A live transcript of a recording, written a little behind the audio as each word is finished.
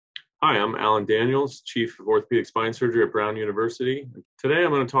Hi, I'm Alan Daniels, Chief of Orthopedic Spine Surgery at Brown University. Today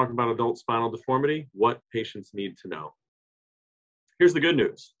I'm going to talk about adult spinal deformity, what patients need to know. Here's the good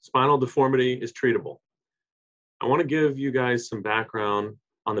news. Spinal deformity is treatable. I want to give you guys some background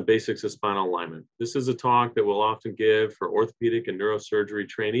on the basics of spinal alignment. This is a talk that we'll often give for orthopedic and neurosurgery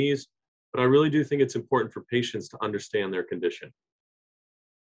trainees, but I really do think it's important for patients to understand their condition.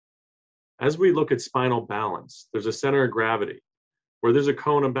 As we look at spinal balance, there's a center of gravity where there's a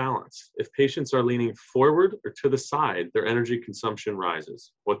cone of balance. If patients are leaning forward or to the side, their energy consumption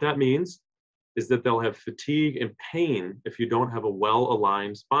rises. What that means is that they'll have fatigue and pain if you don't have a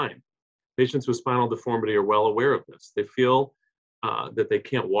well-aligned spine. Patients with spinal deformity are well aware of this. They feel that they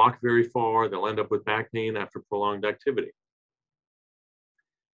can't walk very far. They'll end up with back pain after prolonged activity.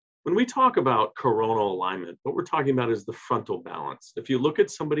 When we talk about coronal alignment, what we're talking about is the frontal balance. If you look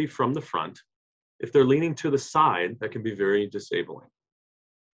at somebody from the front, if they're leaning to the side, that can be very disabling.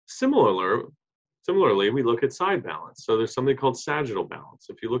 Similarly, we look at side balance. So there's something called sagittal balance.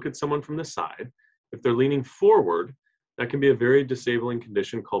 If you look at someone from the side, if they're leaning forward, that can be a very disabling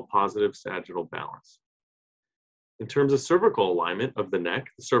condition called positive sagittal balance. In terms of cervical alignment of the neck,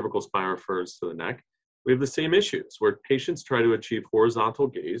 the cervical spine refers to the neck, we have the same issues where patients try to achieve horizontal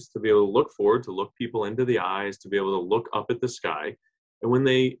gaze, to be able to look forward, to look people into the eyes, to be able to look up at the sky. And when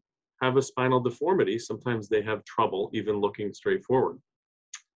they have a spinal deformity, sometimes they have trouble even looking straight forward.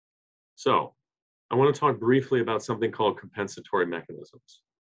 So I want to talk briefly about something called compensatory mechanisms.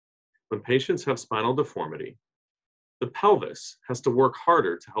 When patients have spinal deformity, the pelvis has to work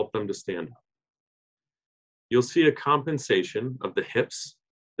harder to help them to stand up. You'll see a compensation of the hips,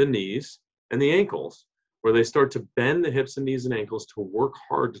 the knees, and the ankles, where they start to bend the hips and knees and ankles to work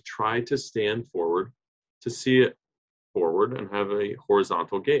hard to try to stand forward, to see it forward and have a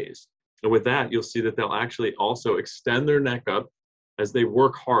horizontal gaze. And with that, you'll see that they'll actually also extend their neck up as they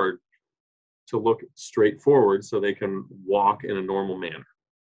work hard to look straight forward so they can walk in a normal manner.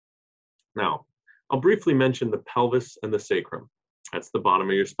 Now, I'll briefly mention the pelvis and the sacrum. That's the bottom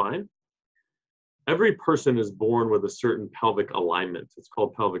of your spine. Every person is born with a certain pelvic alignment. It's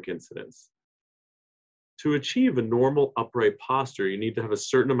called pelvic incidence. To achieve a normal upright posture, you need to have a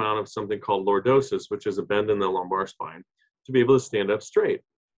certain amount of something called lordosis, which is a bend in the lumbar spine, to be able to stand up straight.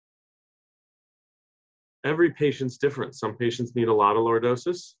 Every patient's different. Some patients need a lot of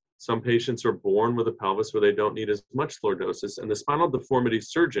lordosis. Some patients are born with a pelvis where they don't need as much lordosis, and the spinal deformity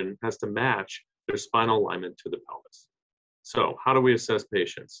surgeon has to match their spinal alignment to the pelvis. So how do we assess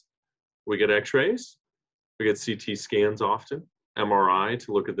patients? We get x-rays, we get CT scans often, MRI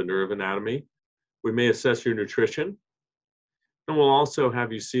to look at the nerve anatomy. We may assess your nutrition, and we'll also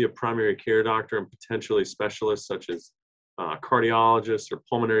have you see a primary care doctor and potentially specialists such as cardiologists or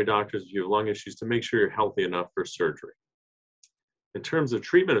pulmonary doctors if you have lung issues to make sure you're healthy enough for surgery. In terms of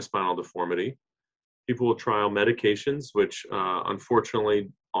treatment of spinal deformity, people will trial medications, which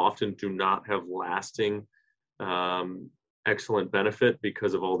unfortunately often do not have lasting excellent benefit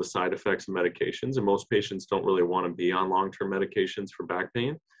because of all the side effects of medications, and most patients don't really want to be on long-term medications for back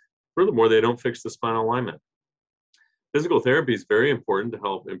pain. Furthermore, they don't fix the spinal alignment. Physical therapy is very important to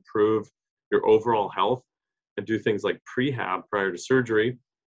help improve your overall health and do things like prehab prior to surgery,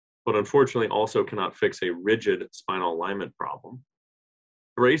 but unfortunately also cannot fix a rigid spinal alignment problem.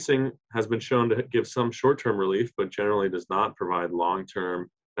 Bracing has been shown to give some short-term relief, but generally does not provide long-term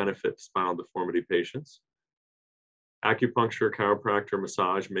benefit to spinal deformity patients. Acupuncture, chiropractor,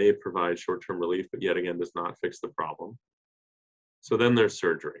 massage may provide short-term relief, but yet again does not fix the problem. So then there's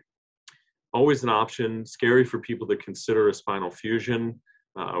surgery. Always an option, scary for people to consider a spinal fusion,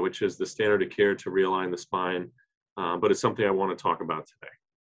 which is the standard of care to realign the spine, but it's something I want to talk about today.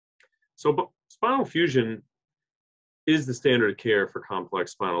 So spinal fusion is the standard of care for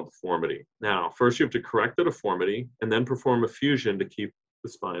complex spinal deformity. Now, first you have to correct the deformity and then perform a fusion to keep the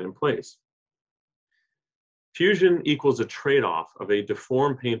spine in place. Fusion equals a trade-off of a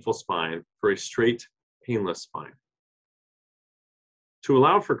deformed, painful spine for a straight, painless spine. To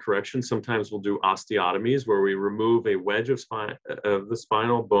allow for correction, sometimes we'll do osteotomies where we remove a wedge of the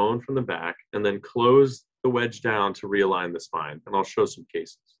spinal bone from the back and then close the wedge down to realign the spine. And I'll show some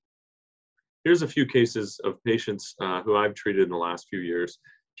cases. Here's a few cases of patients who I've treated in the last few years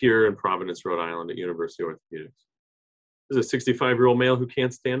here in Providence, Rhode Island at University of Orthopedics. There's a 65-year-old male who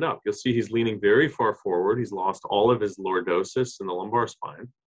can't stand up. You'll see he's leaning very far forward. He's lost all of his lordosis in the lumbar spine.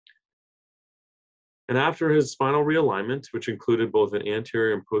 And after his spinal realignment, which included both an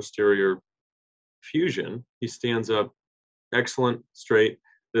anterior and posterior fusion, he stands up excellent, straight.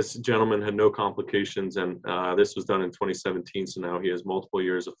 This gentleman had no complications, and this was done in 2017, so now he has multiple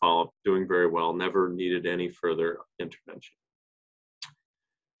years of follow-up, doing very well, never needed any further intervention.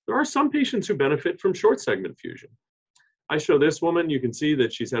 There are some patients who benefit from short segment fusion. I show this woman, you can see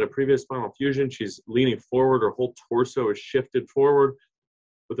that she's had a previous spinal fusion. She's leaning forward, her whole torso is shifted forward.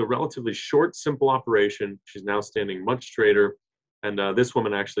 With a relatively short, simple operation, she's now standing much straighter. And this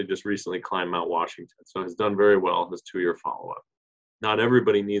woman actually just recently climbed Mount Washington, so has done very well, has 2-year follow-up. Not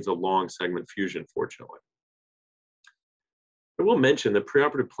everybody needs a long segment fusion, fortunately. I will mention that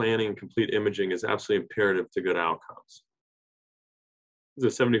preoperative planning and complete imaging is absolutely imperative to good outcomes.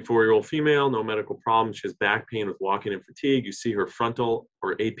 This is a 74-year-old female, no medical problems. She has back pain with walking and fatigue. You see her frontal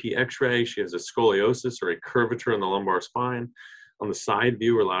or AP x-ray. She has a scoliosis or a curvature in the lumbar spine. On the side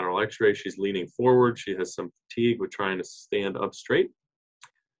view or lateral x-ray, she's leaning forward. She has some fatigue with trying to stand up straight.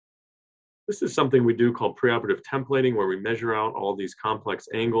 This is something we do called preoperative templating, where we measure out all these complex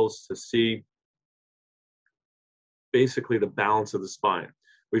angles to see basically the balance of the spine.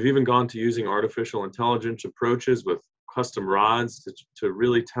 We've even gone to using artificial intelligence approaches with custom rods to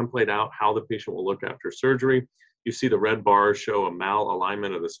really template out how the patient will look after surgery. You see the red bars show a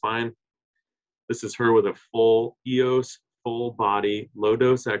malalignment of the spine. This is her with a full EOS, full body, low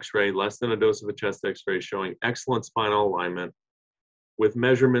dose x-ray, less than a dose of a chest x-ray, showing excellent spinal alignment with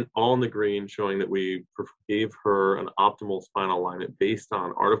measurement all in the green, showing that we gave her an optimal spinal alignment based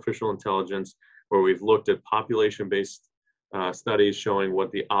on artificial intelligence, where we've looked at population-based studies showing what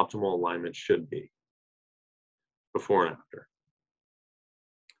the optimal alignment should be before and after.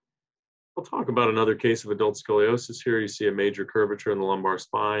 I'll talk about another case of adult scoliosis here. You see a major curvature in the lumbar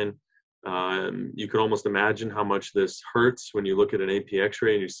spine. You can almost imagine how much this hurts when you look at an AP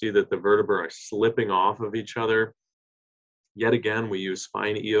x-ray and you see that the vertebrae are slipping off of each other. Yet again, we use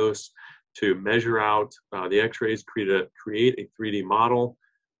spine EOS to measure out the x-rays, create a 3D model,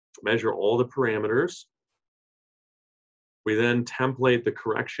 measure all the parameters. We then template the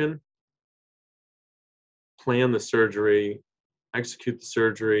correction, plan the surgery, execute the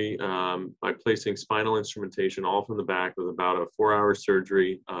surgery by placing spinal instrumentation all from the back with about a 4-hour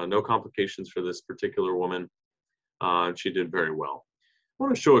surgery. No complications for this particular woman. She did very well. I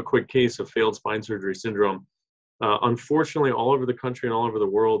want to show a quick case of failed spine surgery syndrome. Unfortunately, all over the country and all over the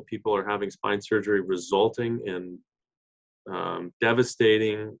world, people are having spine surgery resulting in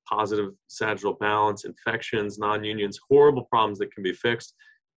devastating positive sagittal balance, infections, non-unions, horrible problems that can be fixed.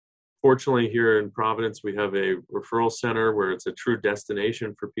 Fortunately, here in Providence, we have a referral center where it's a true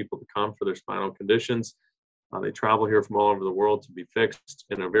destination for people to come for their spinal conditions. They travel here from all over the world to be fixed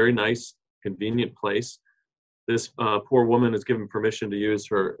in a very nice, convenient place. This poor woman is given permission to use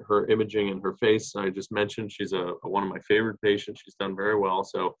her imaging in her face. I just mentioned she's one of my favorite patients. She's done very well.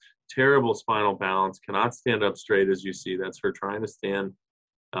 So terrible spinal balance, cannot stand up straight, as you see. That's her trying to stand.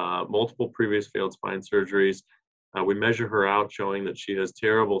 Multiple previous failed spine surgeries. We measure her out, showing that she has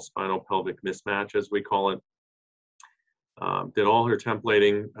terrible spinal pelvic mismatch, as we call it. Did all her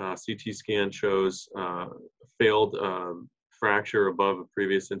templating. CT scan shows failed fracture above a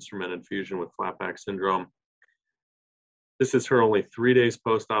previous instrumented fusion with flatback syndrome. This is her only 3 days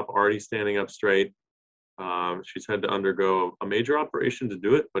post-op, already standing up straight. She's had to undergo a major operation to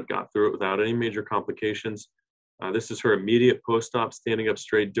do it, but got through it without any major complications. This is her immediate post-op, standing up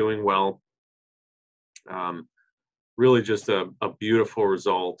straight, doing well. Really just a beautiful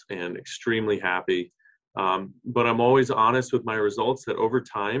result and extremely happy. But I'm always honest with my results that over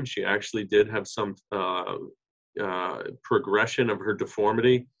time, she actually did have some progression of her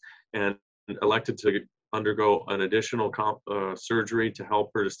deformity and elected to undergo an additional surgery to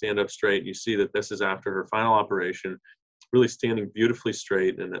help her to stand up straight. You see that this is after her final operation, really standing beautifully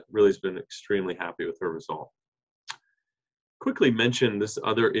straight, and it really has been extremely happy with her result. Quickly mention this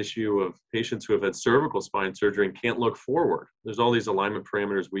other issue of patients who have had cervical spine surgery and can't look forward. There's all these alignment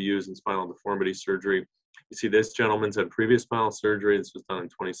parameters we use in spinal deformity surgery. You see this gentleman's had previous spinal surgery. This was done in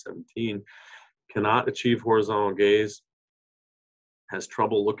 2017. Cannot achieve horizontal gaze, has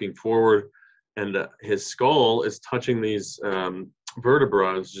trouble looking forward, and his skull is touching these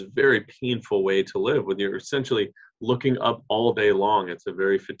vertebrae. It's just a very painful way to live, when you're essentially looking up all day long. It's a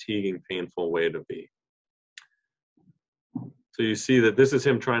very fatiguing, painful way to be. So you see that this is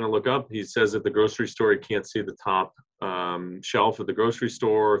him trying to look up. He says at the grocery store he can't see the top shelf at the grocery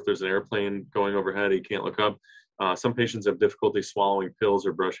store. If there's an airplane going overhead, he can't look up. Some patients have difficulty swallowing pills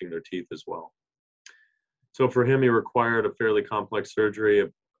or brushing their teeth as well. So for him, he required a fairly complex surgery,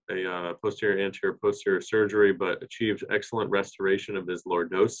 a posterior anterior posterior surgery, but achieved excellent restoration of his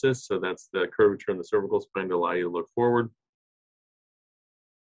lordosis. So that's the curvature in the cervical spine to allow you to look forward.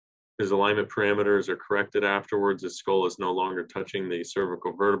 His alignment parameters are corrected afterwards. His skull is no longer touching the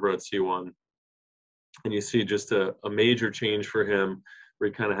cervical vertebra at C1. And you see just a major change for him, where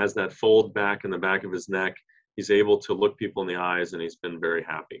he kind of has that fold back in the back of his neck. he's able to look people in the eyes, and he's been very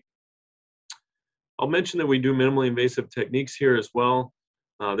happy. I'll mention that we do minimally invasive techniques here as well.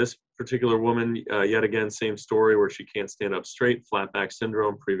 This particular woman, yet again, same story where she can't stand up straight, flatback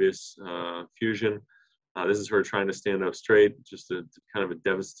syndrome, previous fusion. This is her trying to stand up straight, just a kind of a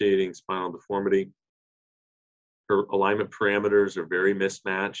devastating spinal deformity. Her alignment parameters are very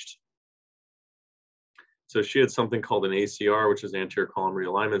mismatched. So she had something called an ACR, which is anterior column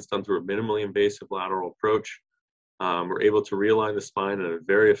realignment. It's done through a minimally invasive lateral approach. We're able to realign the spine in a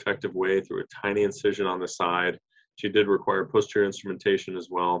very effective way through a tiny incision on the side. She did require posterior instrumentation as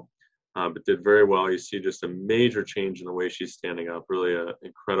well, but did very well. You see just a major change in the way she's standing up, really an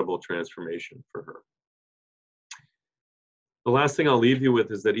incredible transformation for her. The last thing I'll leave you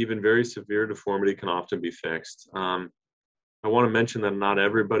with is that even very severe deformity can often be fixed. I want to mention that not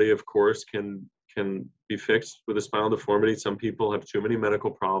everybody, of course, can be fixed with a spinal deformity. Some people have too many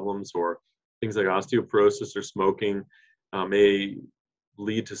medical problems, or things like osteoporosis or smoking may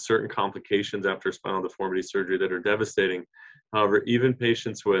lead to certain complications after spinal deformity surgery that are devastating. However, even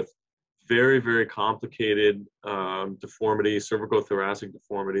patients with very, very complicated deformity, cervical thoracic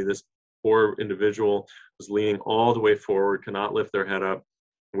deformity, this poor individual was leaning all the way forward, cannot lift their head up.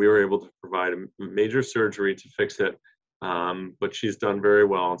 We were able to provide a major surgery to fix it, but she's done very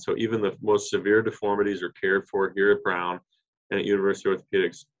well. And so even the most severe deformities are cared for here at Brown and at University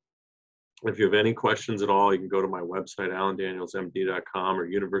Orthopedics. If you have any questions at all, you can go to my website, alandanielsmd.com, or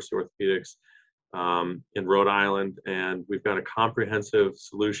University Orthopedics in Rhode Island, and we've got a comprehensive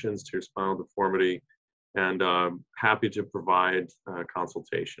solutions to your spinal deformity, and happy to provide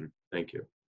consultation. Thank you.